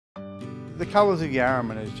The Colours of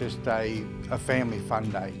Yarraman is just a family fun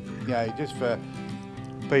day, just for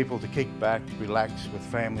people to kick back, relax with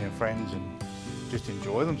family and friends and just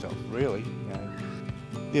enjoy themselves, really.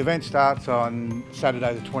 The event starts on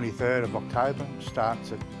Saturday the 23rd of October,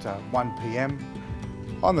 starts at 1 p.m.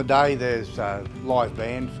 On the day there's a live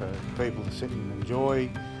band for people to sit and enjoy.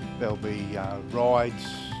 There'll be rides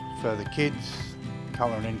for the kids,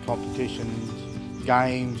 colouring in competitions,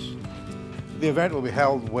 games. The event will be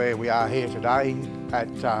held where we are here today at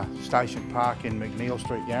Station Park in McNeil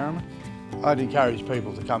Street, Yarraman. I'd encourage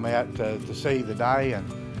people to come out to see the day and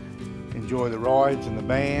enjoy the rides and the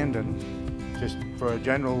band, and just for a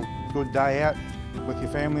general good day out with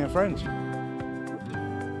your family and friends.